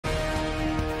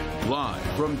Live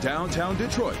from downtown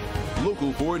Detroit,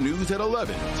 Local 4 News at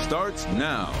 11 starts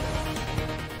now.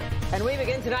 And we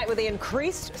begin tonight with the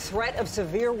increased threat of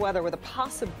severe weather with a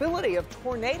possibility of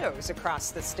tornadoes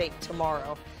across the state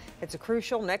tomorrow. It's a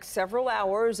crucial next several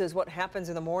hours as what happens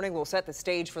in the morning will set the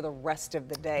stage for the rest of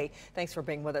the day. Thanks for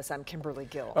being with us. I'm Kimberly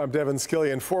Gill. I'm Devin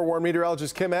Skillian. Forewarned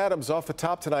meteorologist Kim Adams off the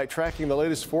top tonight tracking the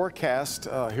latest forecast.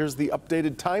 Here's the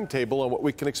updated timetable on what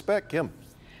we can expect. Kim.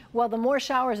 Well, the more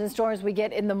showers and storms we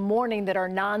get in the morning that are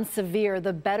non-severe,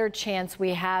 the better chance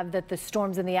we have that the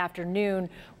storms in the afternoon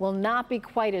will not be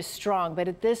quite as strong. But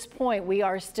at this point, we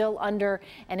are still under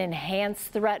an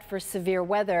enhanced threat for severe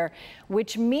weather,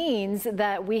 which means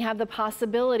that we have the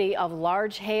possibility of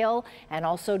large hail and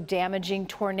also damaging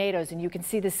tornadoes. And you can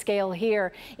see the scale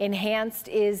here. Enhanced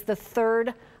is the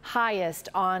third highest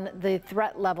on the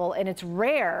threat level, and it's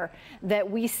rare that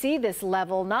we see this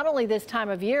level not only this time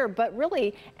of year but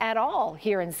really at all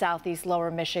here in southeast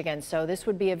lower Michigan. So this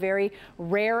would be a very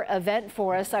rare event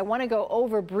for us. I want to go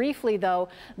over briefly though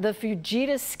the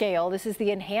Fujita scale. This is the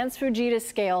enhanced Fujita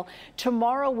scale.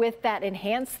 Tomorrow with that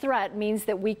enhanced threat means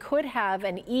that we could have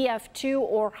an EF2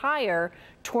 or higher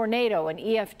tornado. An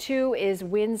EF2 is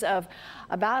winds of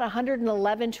about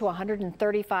 111 to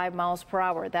 135 miles per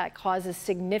hour. That causes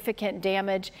significant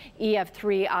damage.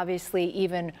 EF3 obviously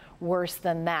even worse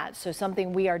than that. So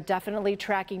something we are definitely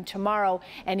tracking tomorrow.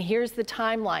 And here's the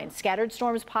timeline. Scattered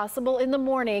storms possible in the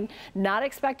morning. Not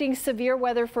expecting severe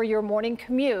weather for your morning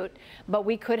commute, but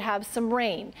we could have some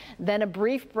rain. Then a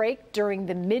brief break during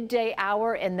the midday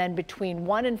hour, and then between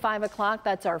 1 and 5 o'clock,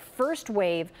 that's our first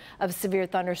wave of severe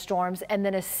thunderstorms. And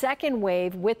then a second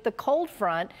wave with the cold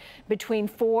front between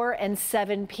 4 and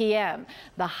 7 p.m.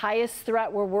 The highest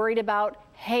threat we're worried about,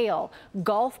 hail,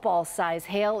 golf ball size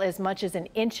hail as much as 1.5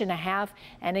 inches.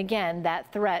 And again,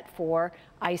 that threat for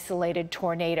isolated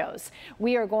tornadoes.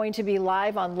 We are going to be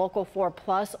live on Local 4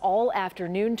 Plus all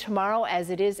afternoon tomorrow as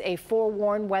it is a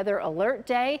forewarned weather alert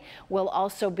day. We'll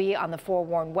also be on the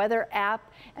forewarned weather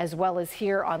app as well as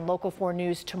here on Local 4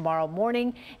 News tomorrow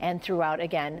morning and throughout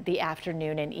again the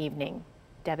afternoon and evening.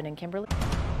 Devin and Kimberly.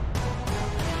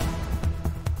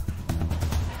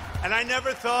 And I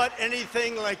never thought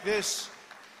anything like this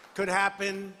could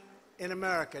happen in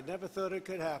America. Never thought it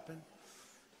could happen.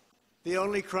 The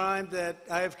only crime that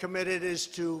I have committed is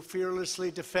to fearlessly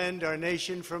defend our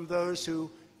nation from those who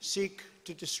seek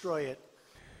to destroy it.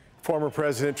 Former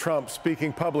President Trump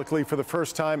speaking publicly for the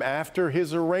first time after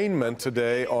his arraignment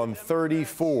today on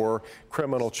 34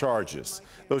 criminal charges.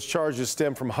 Those charges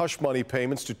stem from hush money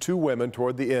payments to 2 women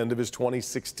toward the end of his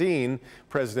 2016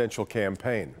 presidential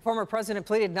campaign. Former president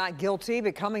pleaded not guilty,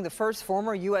 becoming the first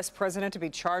former U.S. president to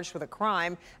be charged with a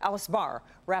crime. Alice Barr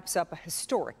wraps up a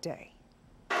historic day.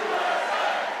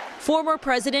 Former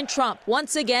President Trump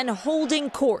once again holding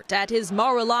court at his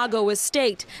Mar-a-Lago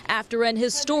estate after an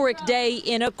historic day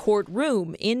in a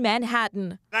courtroom in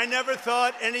Manhattan. I never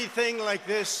thought anything like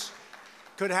this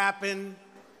could happen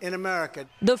in America.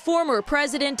 The former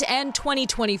president and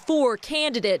 2024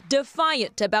 candidate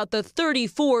defiant about the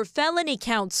 34 felony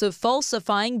counts of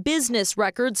falsifying business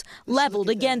records leveled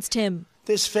against him.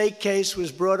 This fake case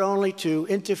was brought only to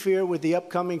interfere with the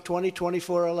upcoming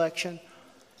 2024 election,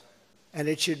 and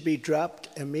it should be dropped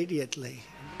immediately.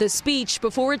 The speech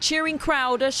before a cheering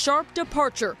crowd, a sharp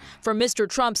departure from Mr.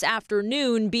 Trump's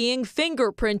afternoon being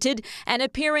fingerprinted and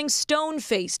appearing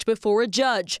stone-faced before a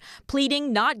judge,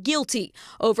 pleading not guilty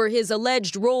over his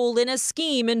alleged role in a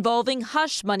scheme involving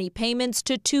hush money payments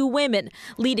to 2 women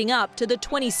leading up to the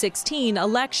 2016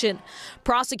 election.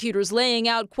 Prosecutors laying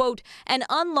out, quote, an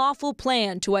unlawful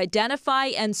plan to identify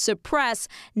and suppress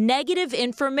negative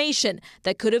information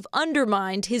that could have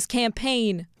undermined his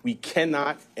campaign. We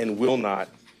cannot and will not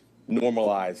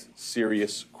normalize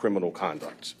serious criminal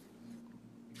conduct.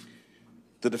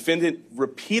 The defendant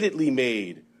repeatedly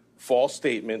made false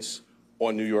statements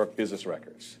on New York business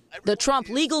records. The Trump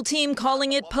legal team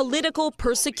calling it political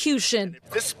persecution.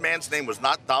 If this man's name was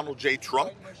not Donald J.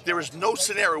 Trump, there is no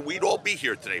scenario we'd all be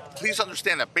here today. Please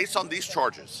understand that based on these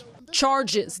charges.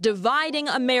 Charges dividing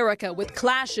America with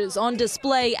clashes on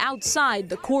display outside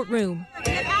the courtroom.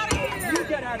 Get out of here! You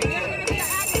get out of here!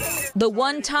 The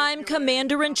one-time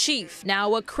commander-in-chief,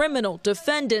 now a criminal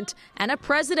defendant and a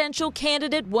presidential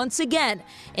candidate once again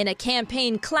in a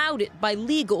campaign clouded by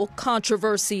legal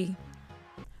controversy.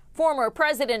 Former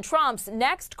President Trump's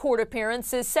next court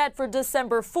appearance is set for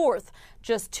December 4th,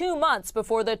 just 2 months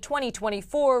before the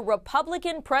 2024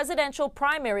 Republican presidential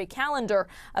primary calendar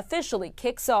officially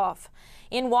kicks off.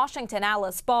 In Washington,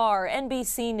 Alice Barr,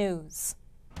 NBC News.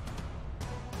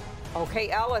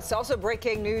 Okay, Alice, also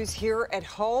breaking news here at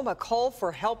home. A call for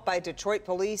help by Detroit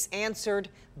police answered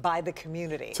by the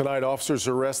community. Tonight, officers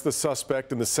arrest the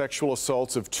suspect in the sexual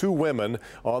assaults of 2 women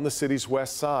on the city's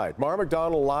west side. Mara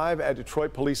McDonald live at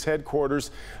Detroit Police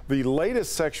Headquarters. The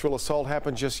latest sexual assault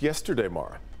happened just yesterday,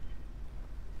 Mara.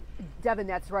 Devin,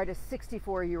 that's right. A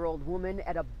 64-year-old woman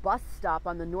at a bus stop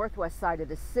on the northwest side of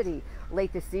the city.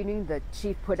 Late this evening, the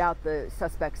chief put out the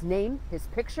suspect's name, his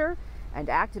picture, and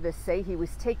activists say he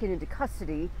was taken into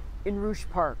custody in Rouge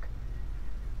Park.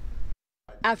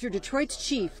 After Detroit's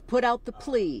chief put out the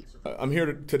plea. I'm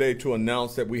here today to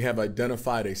announce that we have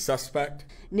identified a suspect.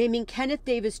 Naming Kenneth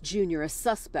Davis Jr. a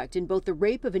suspect in both the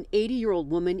rape of an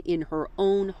 80-year-old woman in her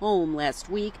own home last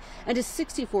week and a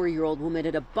 64-year-old woman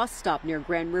at a bus stop near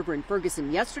Grand River in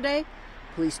Ferguson yesterday.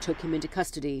 Police took him into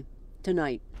custody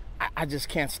tonight. I just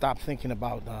can't stop thinking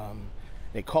about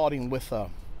they caught him with a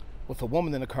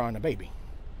woman in the car and a baby.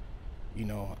 You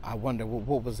know, I wonder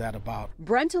what was that about?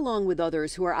 Brent, along with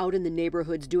others who are out in the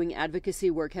neighborhoods doing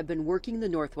advocacy work, have been working the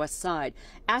northwest side,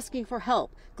 asking for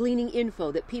help, gleaning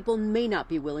info that people may not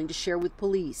be willing to share with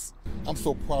police. I'm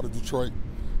so proud of Detroit.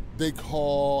 They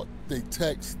called, they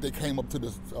text, they came up to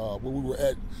this where we were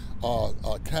at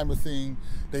canvassing.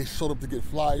 They showed up to get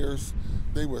flyers.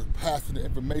 They were passing the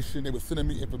information. They were sending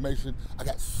me information. I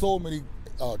got so many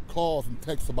calls and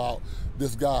texts about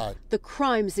this guy. The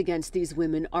crimes against these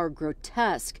women are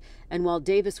grotesque, and while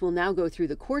Davis will now go through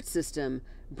the court system,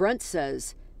 Brent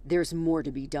says there's more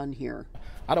to be done here.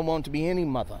 I don't want it to be any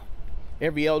mother.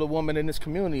 Every elder woman in this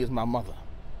community is my mother.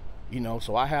 You know,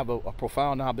 so I have a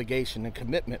profound obligation and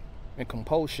commitment and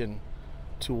compulsion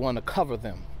to want to cover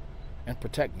them and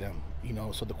protect them. You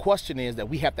know, so the question is that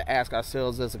we have to ask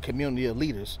ourselves as a community of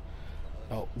leaders,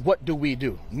 what do we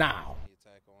do now?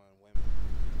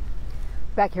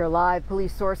 Back here live,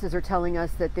 police sources are telling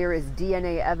us that there is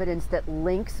DNA evidence that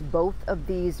links both of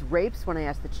these rapes. When I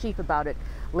asked the chief about it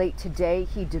late today,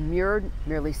 he demurred,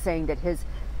 merely saying that his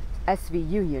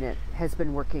SVU unit has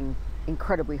been working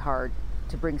incredibly hard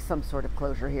to bring some sort of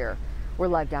closure here. We're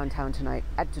live downtown tonight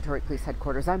at Detroit Police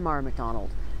Headquarters. I'm Mara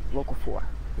McDonald, Local 4.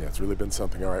 Yeah, it's really been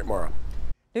something. All right, Mara.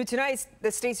 New tonight,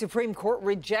 the state Supreme Court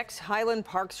rejects Highland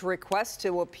Park's request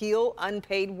to appeal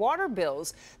unpaid water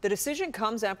bills. The decision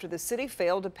comes after the city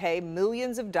failed to pay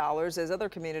millions of dollars as other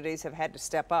communities have had to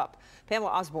step up.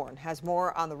 Pamela Osborne has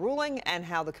more on the ruling and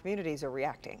how the communities are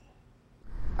reacting.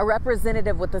 A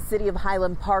representative with the city of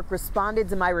Highland Park responded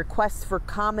to my request for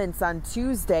comments on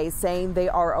Tuesday, saying they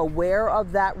are aware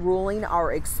of that ruling,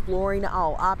 are exploring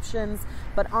all options,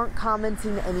 but aren't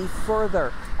commenting any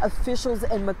further. Officials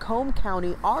in Macomb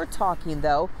County are talking,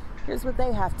 though. Here's what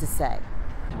they have to say.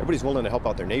 Everybody's willing to help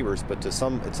out their neighbors, but at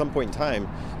some point in time,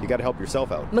 you got to help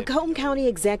yourself out. Macomb County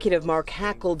Executive Mark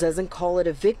Hackel doesn't call it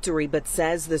a victory, but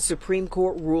says the Supreme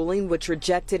Court ruling, which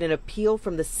rejected an appeal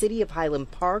from the city of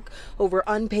Highland Park over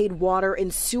unpaid water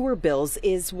and sewer bills,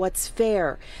 is what's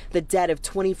fair. The debt of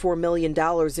 $24 million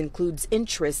includes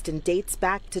interest and dates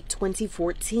back to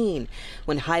 2014.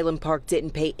 When Highland Park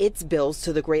didn't pay its bills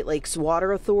to the Great Lakes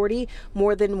Water Authority,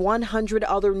 more than 100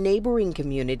 other neighboring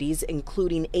communities,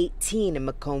 including 18 in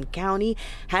Macomb County,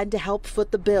 had to help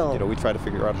foot the bill. You know, we try to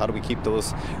figure out how do we keep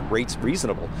those rates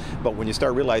reasonable. But when you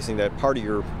start realizing that part of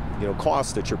your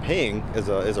cost that you're paying as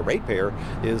a ratepayer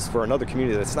is for another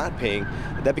community that's not paying,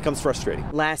 that becomes frustrating.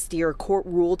 Last year, a court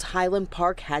ruled Highland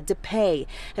Park had to pay.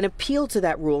 An appeal to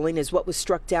that ruling is what was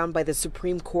struck down by the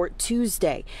Supreme Court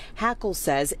Tuesday. Hackel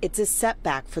says it's a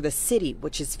setback for the city,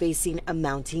 which is facing a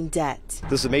mounting debt.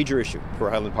 This is a major issue for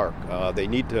Highland Park. They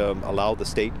need to allow the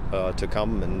state to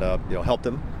come and help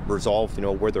them resolve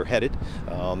where they're headed.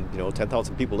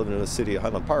 10,000 people living in the city of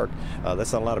Highland Park,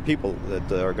 that's not a lot of people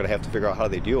that are going to have to figure out how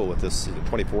they deal with this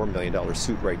 $24 million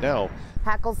suit right now.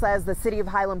 Hackel says the city of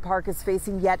Highland Park is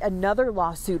facing yet another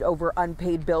lawsuit over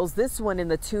unpaid bills, this one in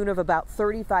the tune of about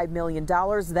 $35 million.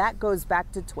 That goes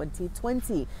back to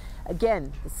 2020.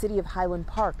 Again, the city of Highland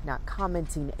Park not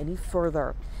commenting any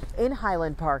further. In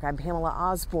Highland Park, I'm Pamela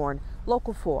Osborne,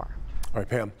 Local 4. All right,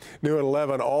 Pam. New at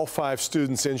 11, all 5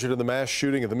 students injured in the mass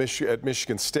shooting at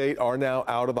Michigan State are now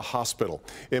out of the hospital.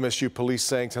 MSU police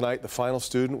saying tonight the final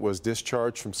student was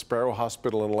discharged from Sparrow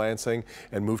Hospital in Lansing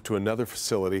and moved to another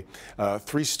facility.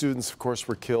 3 students, of course,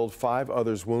 were killed, 5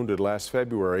 others wounded last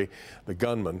February. The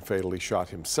gunman fatally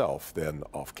shot himself then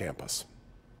off campus.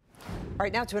 All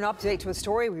right, now to an update to a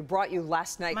story we brought you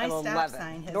last night at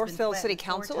 11. Northville City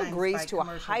Council agrees to a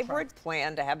hybrid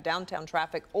plan to have downtown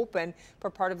traffic open for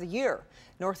part of the year.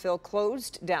 Northville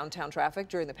closed downtown traffic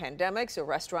during the pandemic, so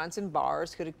restaurants and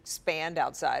bars could expand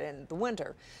outside in the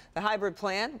winter. The hybrid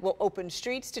plan will open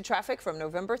streets to traffic from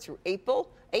November through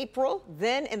April.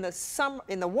 Then in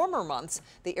the warmer months,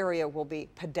 the area will be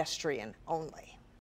pedestrian only.